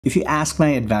If you ask my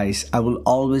advice, I will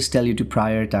always tell you to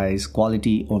prioritize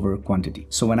quality over quantity.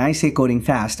 So when I say coding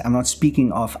fast, I'm not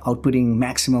speaking of outputting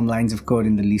maximum lines of code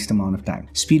in the least amount of time.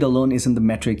 Speed alone isn't the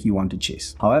metric you want to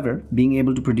chase. However, being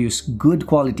able to produce good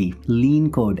quality,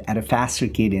 lean code at a faster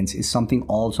cadence is something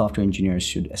all software engineers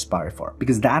should aspire for.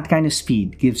 Because that kind of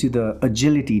speed gives you the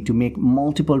agility to make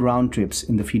multiple round trips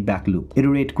in the feedback loop,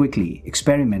 iterate quickly,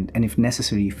 experiment, and if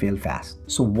necessary, fail fast.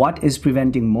 So what is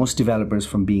preventing most developers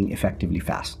from being effectively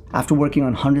fast? After working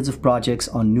on hundreds of projects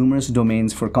on numerous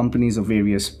domains for companies of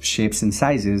various shapes and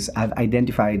sizes, I've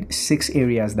identified 6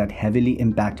 areas that heavily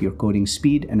impact your coding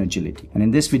speed and agility. And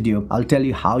in this video, I'll tell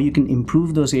you how you can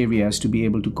improve those areas to be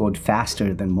able to code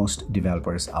faster than most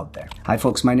developers out there. Hi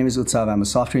folks, my name is Utsav. I'm a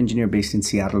software engineer based in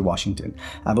Seattle, Washington.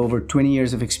 I have over 20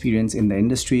 years of experience in the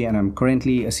industry and I'm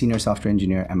currently a senior software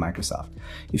engineer at Microsoft.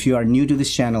 If you are new to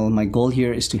this channel, my goal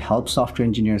here is to help software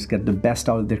engineers get the best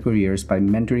out of their careers by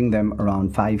mentoring them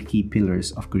around 5 key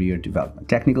pillars of career development: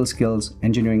 technical skills,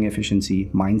 engineering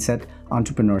efficiency, mindset,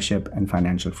 entrepreneurship, and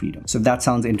financial freedom. So if that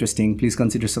sounds interesting, please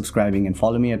consider subscribing and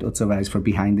follow me at Utsav for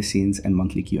behind the scenes and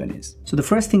monthly Q&As. So the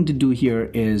first thing to do here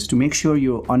is to make sure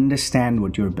you understand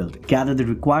what you're building. Gather the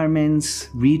requirements,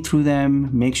 read through them,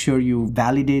 make sure you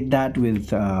validate that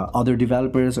with other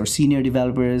developers or senior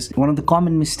developers. One of the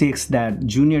common mistakes that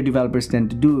junior developers tend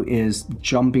to do is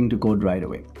jumping to code right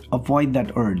away. Avoid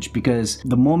that urge, because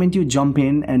the moment you jump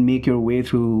in and make your way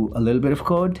through a little bit of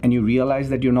code and you realize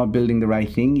that you're not building the right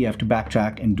thing, you have to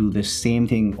backtrack and do the same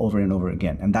thing over and over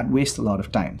again. And that wastes a lot of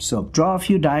time. So draw a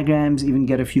few diagrams, even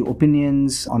get a few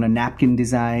opinions on a napkin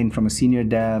design from a senior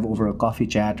dev over a coffee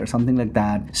chat or something like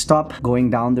that. Stop going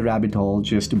down the rabbit hole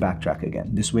just to backtrack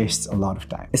again. This wastes a lot of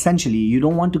time. Essentially, you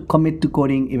don't want to commit to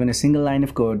coding even a single line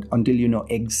of code until you know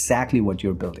exactly what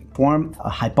you're building. Form a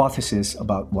hypothesis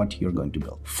about what you're going to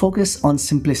build. Focus on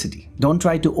simplicity. Don't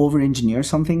try to over-engineer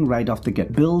something right off the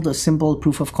get. Build a simple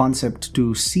proof of concept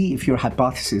to see if your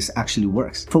hypothesis actually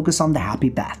works. Focus on the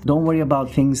happy path. Don't worry about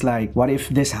things like, what if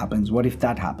this happens? What if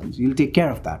that happens? You'll take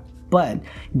care of that. But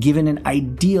given an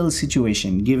ideal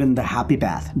situation, given the happy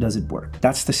path, does it work?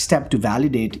 That's the step to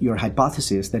validate your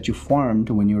hypothesis that you formed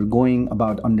when you're going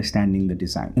about understanding the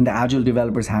design. In the Agile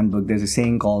Developer's Handbook, there's a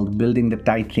saying called building the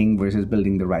tight thing versus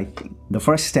building the right thing. The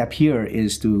first step here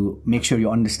is to make sure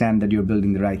you understand that you're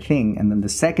building the right thing. And then the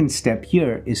second step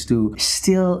here is to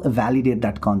still validate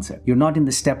that concept. You're not in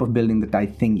the step of building the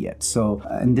tight thing yet. So,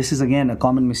 and this is again a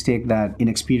common mistake that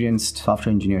inexperienced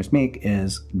software engineers make,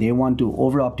 is they want to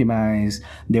over-optimize.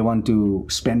 They want to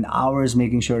spend hours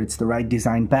making sure it's the right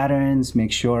design patterns,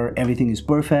 make sure everything is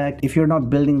perfect. If you're not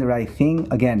building the right thing,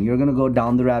 again, you're going to go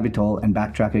down the rabbit hole and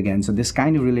backtrack again. So this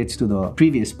kind of relates to the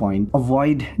previous point.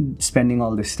 Avoid spending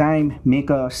all this time. Make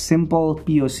a simple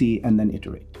POC and then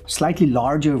iterate. Slightly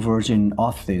larger version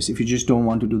of this, if you just don't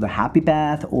want to do the happy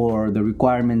path or the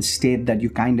requirements state that you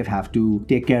kind of have to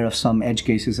take care of some edge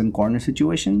cases and corner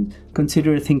situations,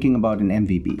 consider thinking about an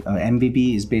MVP.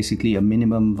 MVP is basically a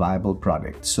minimum viable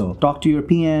product. So talk to your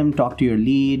PM, talk to your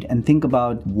lead, and think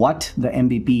about what the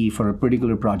MVP for a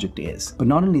particular project is. But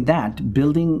not only that,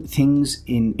 building things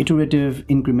in iterative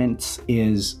increments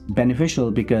is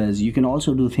beneficial because you can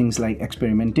also do things like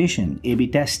experimentation, A/B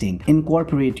testing,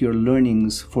 incorporate your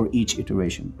learnings for each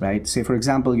iteration, right? Say, for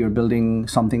example, you're building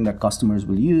something that customers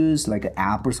will use, like an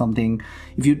app or something.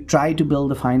 If you try to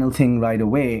build the final thing right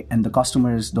away and the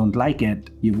customers don't like it,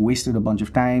 you've wasted a bunch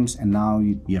of times, and now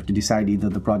you have to decide either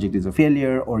the project is a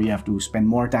failure or you have to spend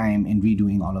more time in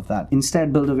redoing all of that.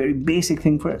 Instead, build a very basic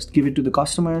thing first. Give it to the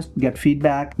customers, get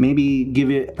feedback, maybe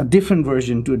give it a different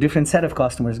version to a different set of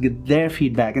customers, get their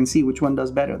feedback and see which one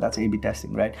does better. That's A/B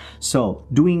testing, right? So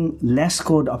doing less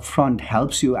code upfront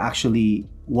helps you actually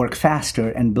work faster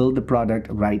and build the product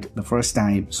right the first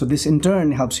time. So this in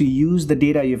turn helps you use the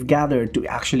data you've gathered to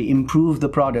actually improve the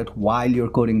product while you're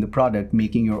coding the product,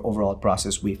 making your overall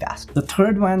process way faster. The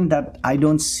third one that I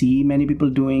don't see many people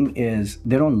doing is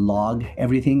they don't log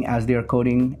everything as they're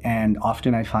coding. And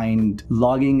often I find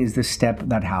logging is the step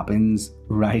that happens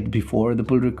right before the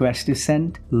pull request is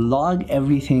sent. Log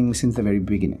everything since the very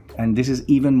beginning. And this is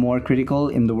even more critical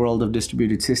in the world of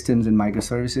distributed systems and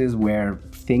microservices, where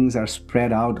things are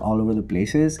spread out all over the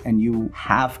places, and you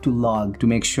have to log to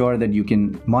make sure that you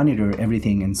can monitor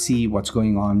everything and see what's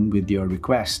going on with your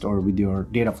request or with your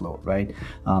data flow, right?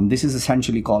 This is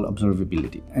essentially called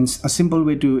observability. And a simple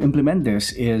way to implement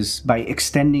this is by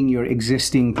extending your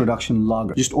existing production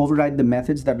logger. Just override the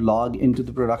methods that log into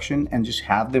the production and just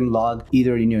have them log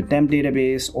either in your temp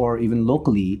database or even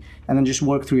locally, and then just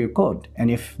work through your code. And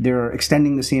if they're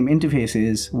extending the same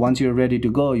interfaces, once you're ready to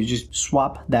go, you just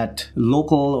swap that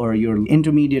local or your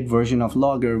intermediate version of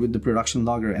logger with the production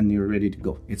logger, and you're ready to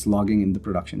go. It's logging in the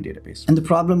production database. And the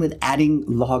problem with adding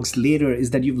logs later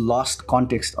is that you've lost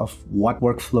context of what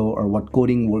workflow or what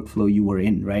coding workflow you were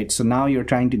in, right? So now you're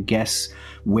trying to guess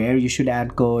where you should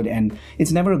add code, and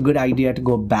it's never a good idea to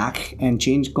go back and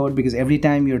change code, because every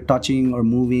time you're touching or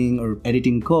moving or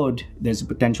editing code, there's a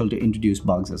potential to introduce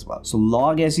bugs as well. So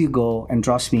log as you go, and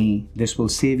trust me, this will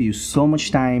save you so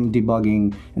much time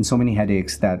debugging and so many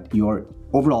headaches that your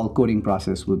overall coding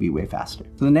process will be way faster.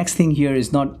 So the next thing here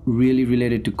is not really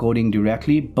related to coding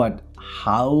directly, but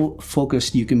how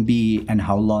focused you can be and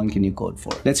how long can you code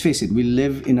for. Let's face it, we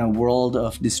live in a world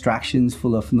of distractions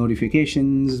full of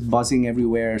notifications, buzzing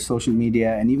everywhere, social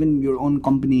media, and even your own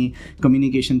company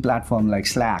communication platform like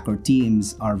Slack or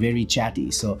Teams are very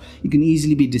chatty, so you can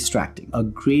easily be distracting. A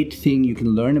great thing you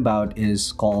can learn about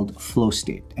is called flow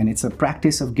state, and it's a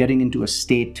practice of getting into a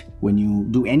state when you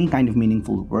do any kind of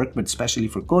meaningful work, but especially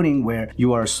for coding, where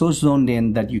you are so zoned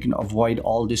in that you can avoid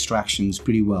all distractions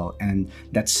pretty well. And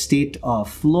that state of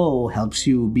flow helps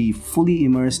you be fully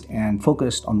immersed and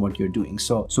focused on what you're doing.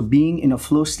 So being in a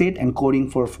flow state and coding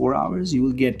for 4 hours, you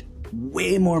will get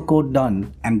way more code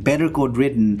done and better code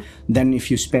written than if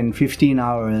you spend 15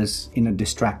 hours in a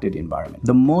distracted environment.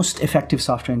 The most effective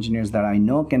software engineers that I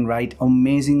know can write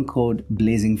amazing code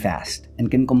blazing fast and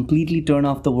can completely turn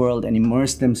off the world and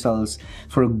immerse themselves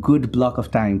for a good block of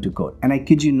time to code. And I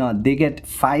kid you not, they get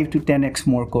 5 to 10x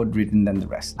more code written than the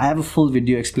rest. I have a full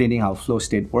video explaining how flow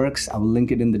state works. I will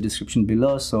link it in the description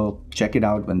below, so check it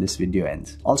out when this video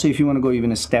ends. Also, if you want to go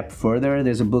even a step further,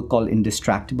 there's a book called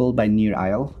Indistractable by Nir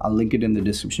Eyal. I'll link it in the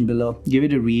description below. Give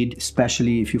it a read,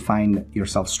 especially if you find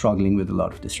yourself struggling with a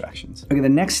lot of distractions. Okay, the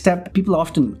next step people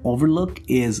often overlook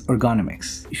is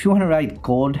ergonomics. If you want to write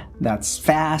code that's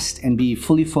fast and be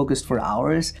fully focused for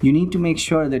hours, you need to make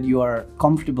sure that you are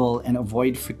comfortable and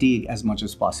avoid fatigue as much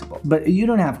as possible. But you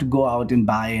don't have to go out and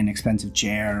buy an expensive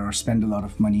chair or spend a lot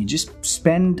of money. Just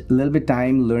spend a little bit of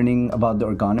time learning about the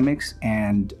ergonomics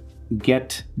and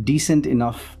get decent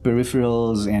enough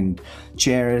peripherals and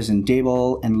chairs and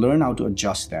table and learn how to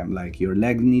adjust them. Like your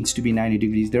leg needs to be 90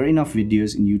 degrees. There are enough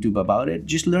videos in YouTube about it.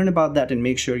 Just learn about that and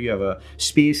make sure you have a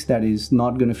space that is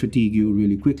not going to fatigue you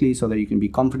really quickly so that you can be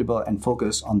comfortable and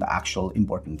focus on the actual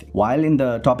important thing. While in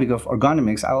the topic of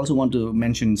ergonomics, I also want to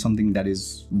mention something that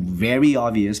is very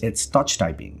obvious. It's touch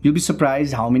typing. You'll be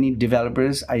surprised how many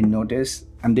developers I notice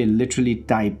and they literally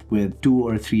type with 2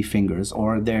 or 3 fingers,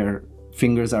 or their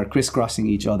fingers are crisscrossing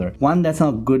each other. One, that's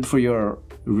not good for your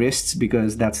wrists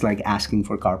because that's like asking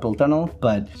for carpal tunnel.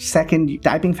 But second,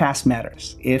 typing fast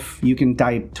matters. If you can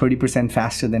type 30%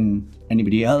 faster than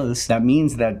anybody else, that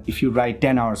means that if you write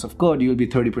 10 hours of code, you'll be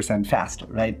 30% faster,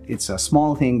 right? It's a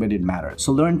small thing, but it matters.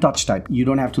 So learn touch type. You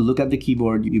don't have to look at the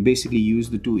keyboard. You basically use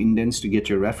the 2 indents to get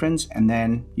your reference, and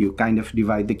then you kind of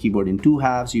divide the keyboard in 2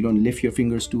 halves. You don't lift your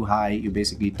fingers too high. You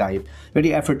basically type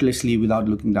very effortlessly without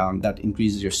looking down. That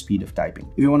increases your speed of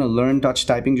typing. If you want to learn touch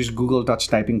typing, just Google touch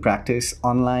typing practice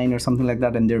online or something like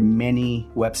that, and there are many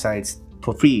websites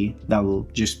for free that will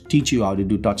just teach you how to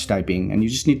do touch typing, and you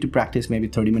just need to practice maybe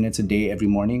 30 minutes a day every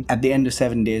morning. At the end of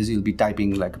 7 days, you'll be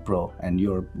typing like a pro, and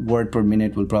your word per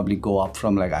minute will probably go up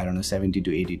from like, I don't know, 70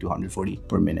 to 80 to 140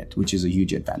 per minute, which is a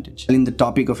huge advantage. In the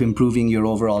topic of improving your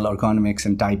overall ergonomics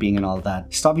and typing and all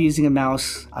that, stop using a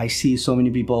mouse. I see so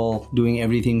many people doing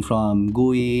everything from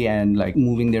GUI and like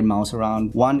moving their mouse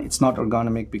around. One, it's not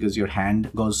ergonomic because your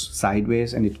hand goes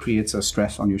sideways and it creates a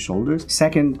stress on your shoulders.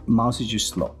 Second, mouse is just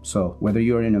slow. So whether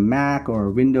you're in a Mac or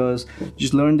Windows,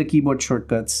 just learn the keyboard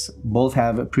shortcuts. Both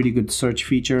have a pretty good search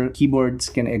feature. Keyboards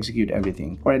can execute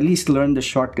everything, or at least learn the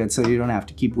shortcuts so you don't have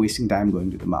to keep wasting time going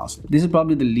to the mouse. This is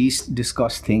probably the least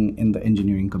discussed thing in the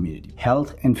engineering community: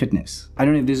 health and fitness. I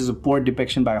don't know if this is a poor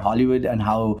depiction by Hollywood and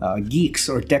how geeks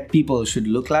or tech people should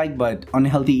look like, but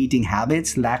unhealthy eating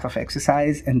habits, lack of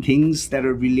exercise, and things that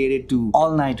are related to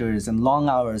all-nighters and long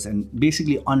hours and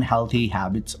basically unhealthy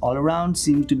habits all around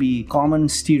seem to be common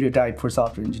stereotype for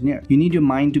software engineer. You need your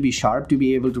mind to be sharp to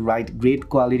be able to write great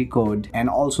quality code and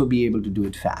also be able to do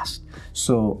it fast.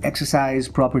 So exercise,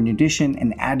 proper nutrition,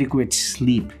 and adequate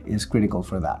sleep is critical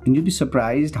for that. And you'll be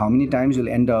surprised how many times you'll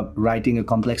end up writing a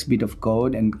complex bit of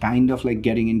code and kind of like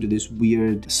getting into this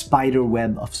weird spider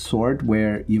web of sort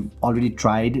where you've already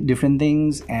tried different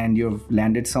things and you've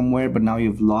landed somewhere, but now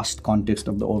you've lost context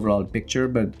of the overall picture,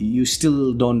 but you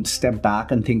still don't step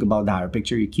back and think about the higher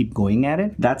picture. You keep going at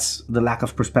it. That's the lack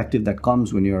of perspective that that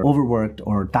comes when you're overworked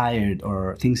or tired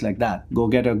or things like that. Go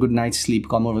get a good night's sleep,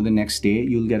 come over the next day,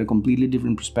 you'll get a completely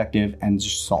different perspective and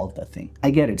just solve that thing.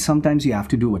 I get it. Sometimes you have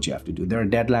to do what you have to do. There are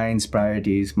deadlines,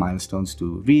 priorities, milestones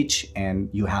to reach, and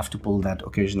you have to pull that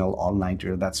occasional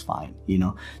all-nighter. That's fine,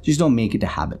 Just don't make it a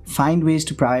habit. Find ways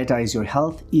to prioritize your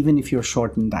health even if you're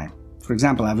short in time. For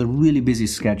example, I have a really busy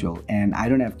schedule and I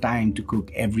don't have time to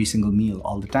cook every single meal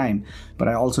all the time, but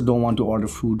I also don't want to order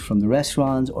food from the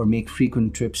restaurants or make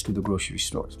frequent trips to the grocery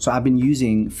stores. So I've been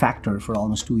using Factor for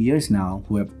almost 2 years now,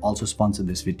 who have also sponsored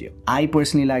this video. I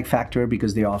personally like Factor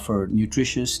because they offer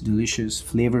nutritious, delicious,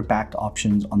 flavor-packed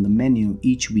options on the menu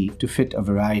each week to fit a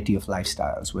variety of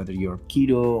lifestyles, whether you're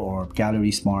keto or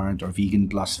calorie smart or vegan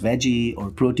plus veggie or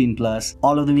protein plus.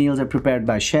 All of the meals are prepared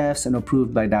by chefs and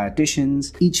approved by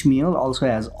dietitians. Each meal also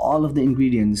has all of the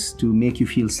ingredients to make you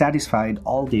feel satisfied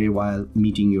all day while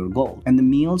meeting your goal. And the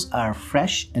meals are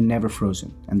fresh and never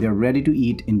frozen, and they're ready to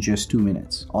eat in just 2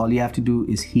 minutes. All you have to do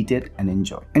is heat it and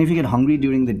enjoy. And if you get hungry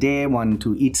during the day, want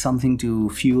to eat something to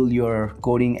fuel your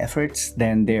coding efforts,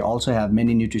 then they also have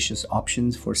many nutritious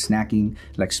options for snacking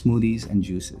like smoothies and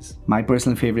juices. My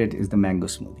personal favorite is the mango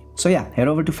smoothie. So yeah, head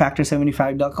over to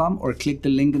factor75.com or click the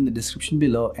link in the description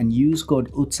below and use code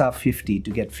UTSAH50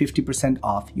 to get 50%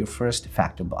 off your first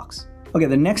Factor box. Okay,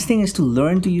 the next thing is to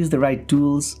learn to use the right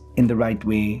tools in the right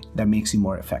way that makes you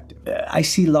more effective. I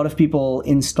see a lot of people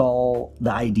install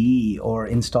the IDE or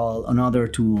install another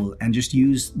tool and just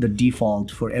use the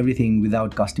default for everything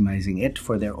without customizing it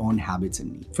for their own habits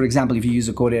and needs. For example, if you use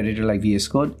a code editor like VS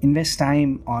Code, invest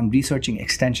time on researching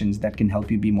extensions that can help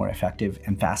you be more effective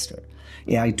and faster.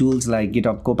 AI tools like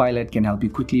GitHub Copilot can help you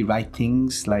quickly write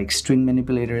things like string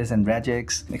manipulators and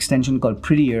regex. An extension called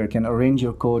Prettier can arrange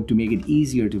your code to make it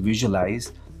easier to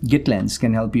visualize. GitLens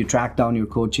can help you track down your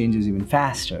code changes even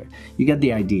faster. You get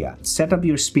the idea. Set up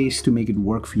your space to make it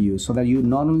work for you so that you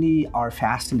not only are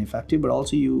fast and effective, but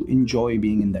also you enjoy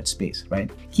being in that space,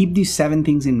 right? Keep these 7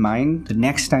 things in mind the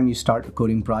next time you start a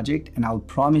coding project, and I'll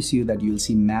promise you that you'll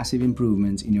see massive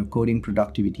improvements in your coding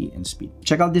productivity and speed.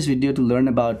 Check out this video to learn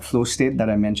about flow state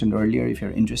that I mentioned earlier if you're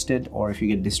interested or if you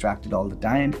get distracted all the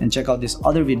time. And check out this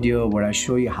other video where I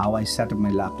show you how I set up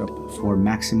my laptop for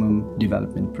maximum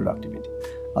development productivity.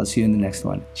 I'll see you in the next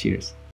one. Cheers.